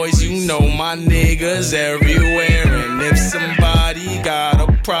Remy boys. You know my niggas everywhere. And if somebody got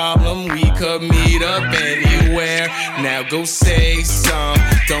a problem, we could meet up anywhere. Now go say some.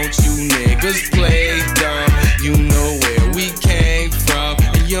 Don't you niggas play dumb? You know where we came from.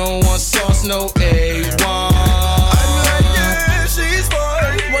 And you don't want sauce, no A1. I'm like, yeah, she's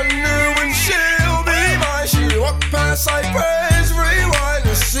fine. Wonder when she'll be mine. She walk past like praise, rewind.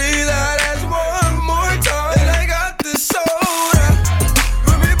 And see that as one more time. And I got this soda.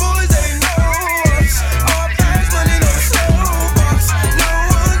 Remy boys, they know us. All fast money, no slow bucks. No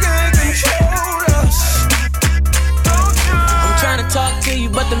one can control us. I'm trying to talk to you,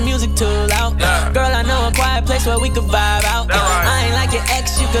 but the music too loud. Girl, I know a quiet place where we could vibe out. I ain't like your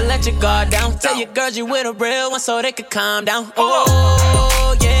ex, you could let your guard down. Tell your girls you with a real one so they could calm down.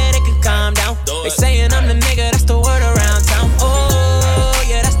 Oh, yeah, they could calm down. They saying I'm the nigga, that's the word around town. Oh,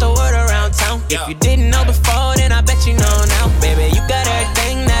 yeah, that's the word around town. If you didn't know before, then I bet you know now. Baby, you got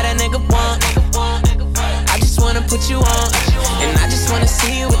everything that a nigga want. I just wanna put you on, and I just wanna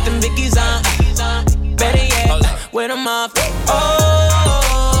see you with them Vickies on. Better yet, with them off.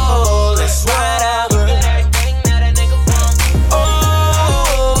 Oh, let's ride out.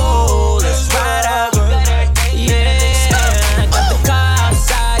 Oh, let's ride out. Yeah, got the car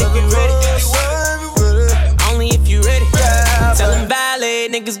outside if you ready. Only if you ready. Tell them valet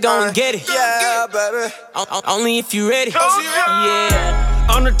niggas gon' get it. Yeah, baby. Only if you ready. Yeah.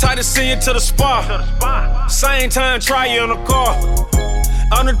 I'm the type to see you to the spot. Same time, try you in the car.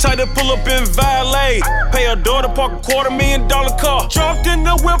 I'm the type to pull up in valet. Pay her door to park a $250,000 car. Jumped in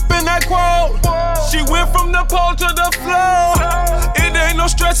the whip in that quote. She went from the pole to the floor. It ain't no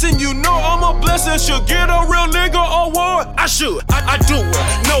stress blessing. You know I'm a blessing. Should get a real nigga award. I should. I do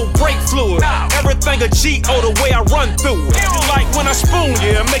it. No brake fluid. Everything a G.O. the way I run through it. You like when I spoon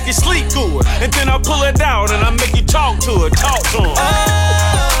you and make you sleep good. And then I pull it out and I make you talk to it. Talk to him.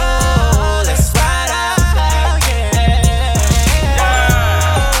 Oh, let's ride out.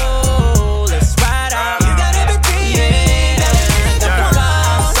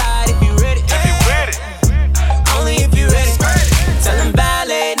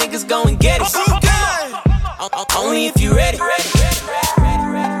 Only if you ready. I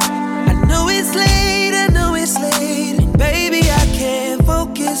know it's late, and baby I can't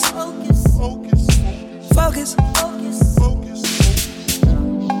focus.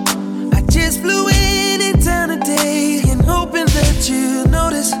 I just flew in town today and hoping that you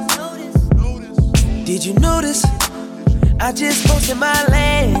notice. Did you notice? I just posted my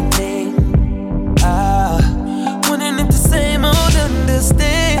landing. Wondering if the same old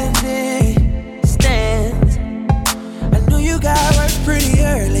understanding stands. I know you got work pretty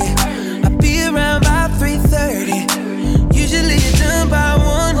early. I'll be around by 3:30. Usually you're done by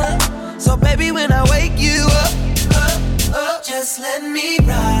 1. So baby, when I wake you up, just let me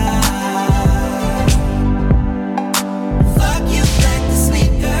ride. Fuck you back to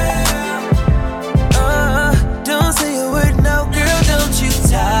sleep, girl. Don't say a word, no, girl, don't you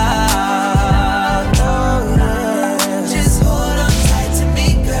talk. Oh yeah. Just hold on tight to me,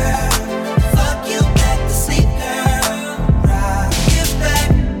 girl. Fuck you back to sleep, girl. Rock it back.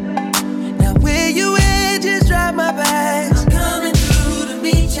 Now where you at? Just drive my bags. I'm coming through to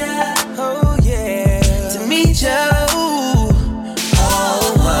meet ya. Oh yeah, to meet ya.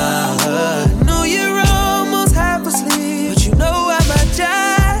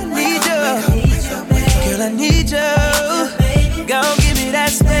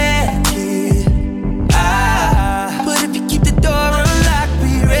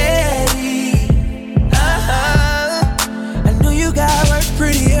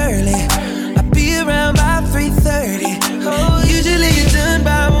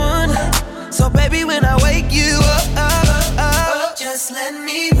 Baby, when I wake you up, just let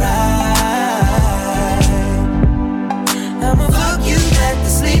me ride. I'ma fuck you back to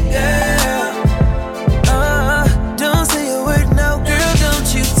sleep, girl. Don't say a word, no, girl, don't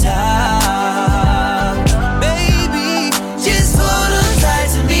you talk. Baby, just hold on tight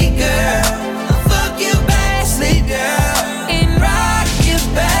to me, girl. I'll fuck you back to sleep, girl, and rock you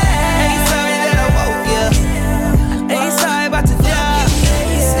back. Ain't sorry that I woke you. Ain't sorry about to die.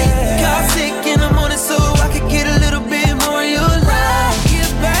 Call sick in the morning so I could get a little bit more of your life.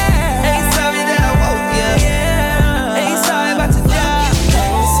 Ain't sorry that I woke you. Ain't sorry about to die.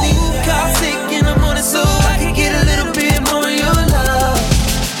 Call sick in the morning so I could get a little bit more of your love.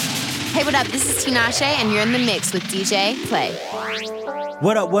 Hey, what up? This is Tinashe, and you're in the mix with DJ Play.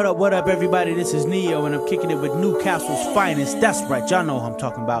 What up, everybody? This is Neo, and I'm kicking it with Newcastle's finest. That's right, y'all know who I'm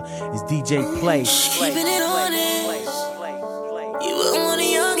talking about. It's DJ Play. Keeping it honest. You wouldn't want a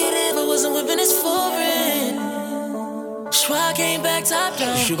young kid if I wasn't whipping his foreign. Schwa came back top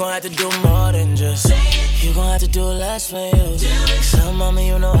down. You gon' have to do more than just. You gon' have to do less for you. So mama,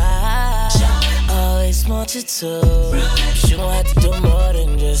 you know I always want you to. You gon' have to do more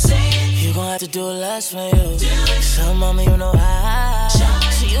than just. You gon' have to do less for you. So mama, you know I.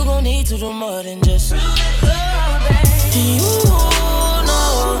 So you gon' need to do more than just. You know.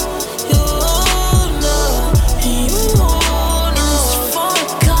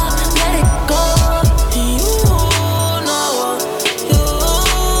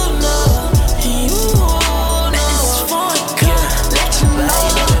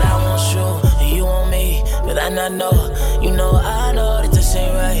 I know, you know, I know that this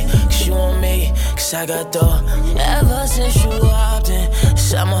ain't right. Cause you want me, cause I got dough. Ever since you walked in,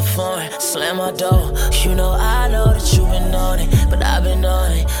 shut my phone, slam my door. You know, I know that you been on it, but I've been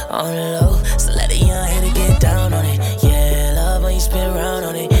on it, on the low. So let a young hitter get down on it. Yeah, love when you spin round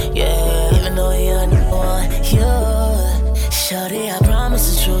on it. Yeah, even though you're new one, you. Shorty, I promise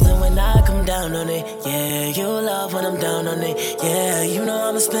the truth, and when I come down on it, yeah, you love when I'm down on it. Yeah, you know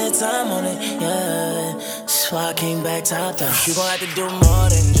I'ma spend time on it. Yeah, so I came back top down. You gon' have to do more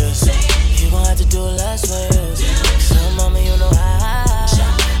than just. You gon' have to do less for you. So mama, you know I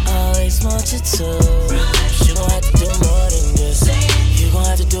always want you to. You gon' have to do more than just. You gon'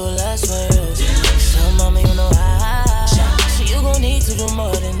 have to do less for you. So mama, you know I. So you gon' need to do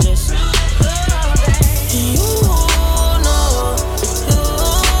more than just. You.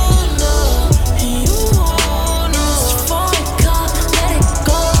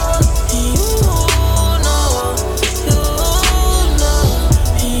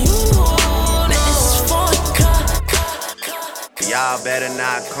 Y'all better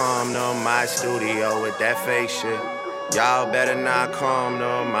not come to my studio with that fake shit. Y'all better not come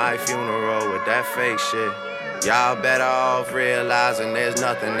to my funeral with that fake shit. Y'all better off realizing there's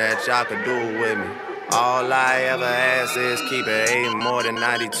nothing that y'all could do with me. All I ever ask is keep it ain't more than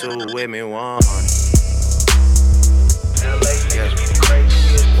 92 with me, 100. Yeah.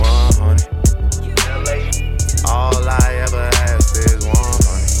 100. All I ever ask is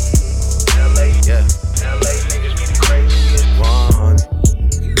 100. Yeah. 100.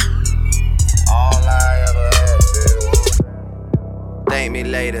 All I ever ask is 100. Thank me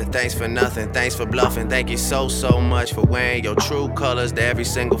later, thanks for nothing, thanks for bluffing. Thank you so much for wearing your true colors to every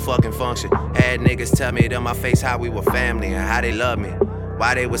single fucking function. Had niggas tell me to my face how we were family and how they love me.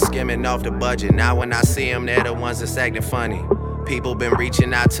 Why they was skimming off the budget. Now when I see them, they're the ones that's acting funny. People been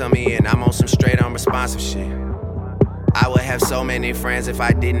reaching out to me and I'm on some straight unresponsive shit. I would have so many friends if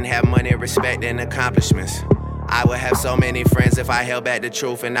I didn't have money, respect, and accomplishments. I would have so many friends if I held back the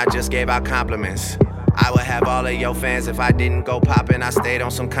truth and I just gave out compliments. I would have all of your fans if I didn't go poppin', I stayed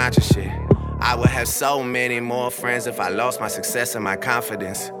on some conscious shit. I would have so many more friends if I lost my success and my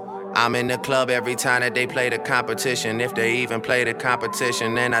confidence. I'm in the club every time that they play the competition. If they even play the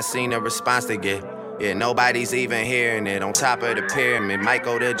competition, then I seen the response they get. Yeah, nobody's even hearing it. On top of the pyramid, might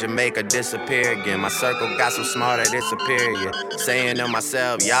go to Jamaica, disappear again. My circle got so smart that it's superior. Saying to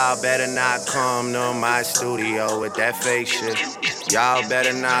myself, y'all better not come to my studio with that fake shit. Y'all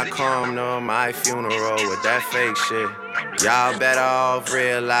better not come to my funeral with that fake shit. Y'all better off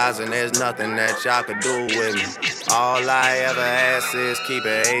realizing there's nothing that y'all could do with me. All I ever ask is keep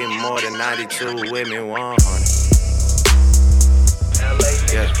it ain't more than 92 with me, 100.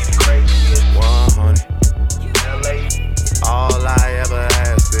 Yeah. 100. All I ever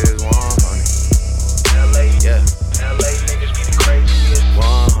ask is 100. Yeah.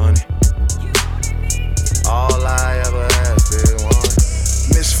 100. All I ever ask is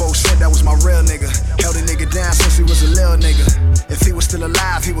 100. Miss Folk said that was my real nigga. Held a nigga down since he was a little nigga. If he was still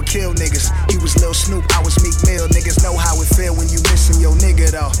alive, he would kill niggas. He was Lil Snoop, I was Meek Mill. Niggas know how it feel when you missing your nigga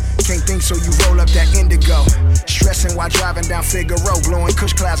though. Can't think so you roll up that indigo. Stressing while driving down Figaro. Blowing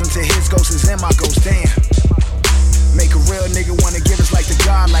kush clouds until his ghost is in my ghost, damn. Make a real nigga wanna give us like the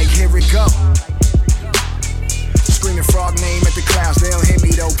God, like here it go. Screaming frog name at the clouds, they don't hear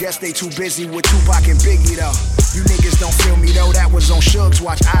me though. Guess they too busy with Tupac and Biggie though. You niggas don't feel me though, that was on Shug's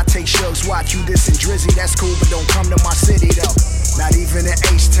watch. I take Shug's watch, you dissing Drizzy, that's cool, but don't come to my city though. Not even in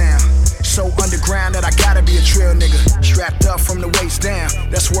H-Town. So underground that I gotta be a trill nigga. Strapped up from the waist down,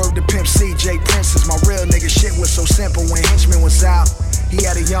 that's word to Pimp C. J Prince is my real nigga. Shit was so simple when Henchman was out. He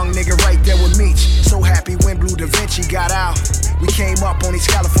had a young nigga right there with Meech. So happy when Blue Da Vinci got out. We came up on these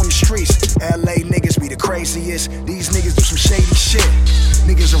California streets. LA niggas be the craziest. These niggas do some shady shit.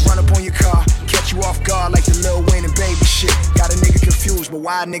 Niggas will run up on your car, catch you off guard like the Lil Wayne and Baby shit. Got a nigga confused, but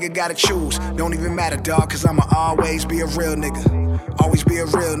why a nigga gotta choose? Don't even matter, dog, cause I'ma always be a real nigga. Always be a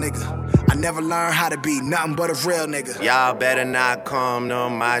real nigga. I never learned how to be nothing but a real nigga. Y'all better not come to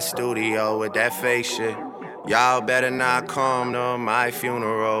my studio with that fake shit. Y'all better not come to my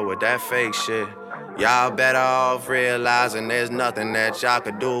funeral with that fake shit. Y'all better off realizing there's nothing that y'all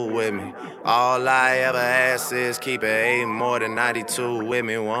could do with me. All I ever ask is keep it ain't more than 92 with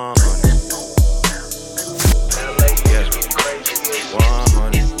me, 100. Yeah.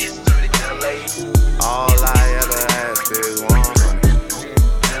 100. All I ever ask is 100.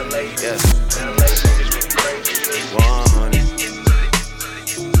 Yeah. 100.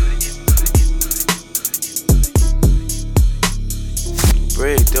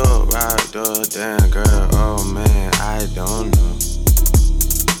 Brick door, rock door, damn girl, oh man, I don't know.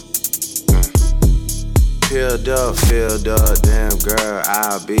 Filled up, damn girl,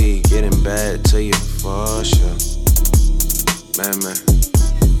 I'll be getting back to you for sure. Man.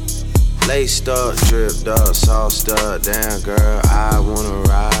 Laced up, dripped up, sauced up, damn girl, I wanna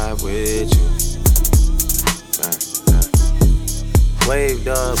ride with you. Man. Waved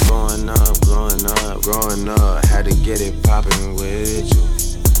up, growing up, had to get it poppin' with you.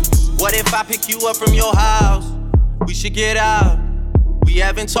 What if I pick you up from your house? We should get out. We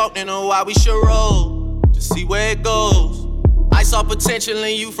haven't talked in a while, we should roll. Just see where it goes. I saw potential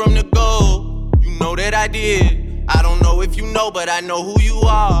in you from the go. You know that I did. I don't know if you know, but I know who you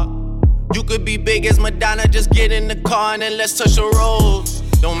are. You could be big as Madonna, just get in the car and then let's touch the road.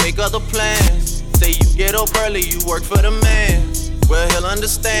 Don't make other plans. Say you get up early, you work for the man. Well, he'll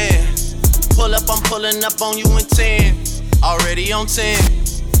understand. Pull up, I'm pulling up on you in 10. Already on 10.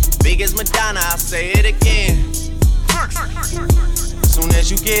 Big as Madonna, I'll say it again. Soon as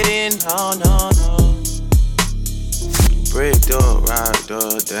you get in, oh no. Brick door, rock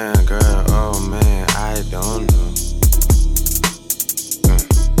door, damn girl, oh man, I don't know.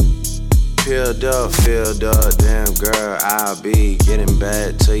 Peeled up, filled up, damn girl, I'll be getting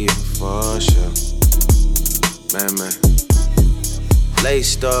back to you for sure. Man.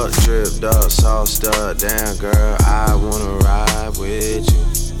 Laced up, dripped up, sauced up, damn girl, I wanna ride with you.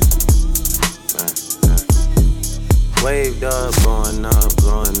 Man. Waved up, blowing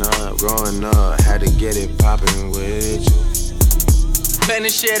up, growing up, had to get it poppin' with you. Plan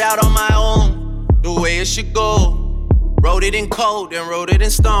this shit out on my own, the way it should go. Wrote it in code and wrote it in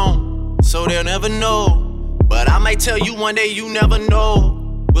stone, so they'll never know. But I might tell you one day, you never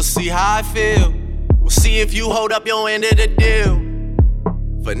know. We'll see how I feel. We'll see if you hold up your end of the deal.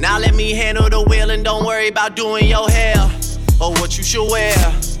 For now, let me handle the wheel and don't worry about doing your hair or what you should wear.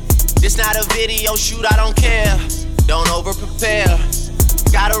 This not a video shoot, I don't care. Don't over prepare.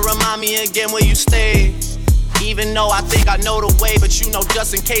 Gotta remind me again where you stay. Even though I think I know the way, but you know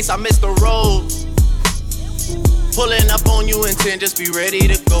just in case I miss the road. Pulling up on you in 10, just be ready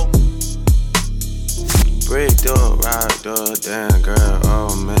to go. Bricked up, rocked up, damn girl,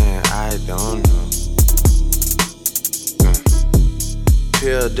 oh man, I don't know.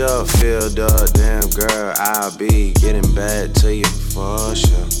 Peeled up, filled up, damn girl, I'll be getting back to you for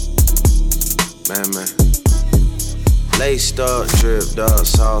sure. Man. Laced up, dripped up,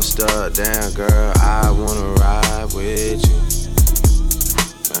 sauced up, damn girl, I wanna ride with you.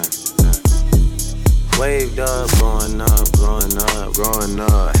 Waved up, blowing up, growing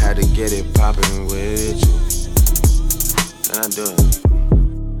up, had to get it poppin' with you. And I do it.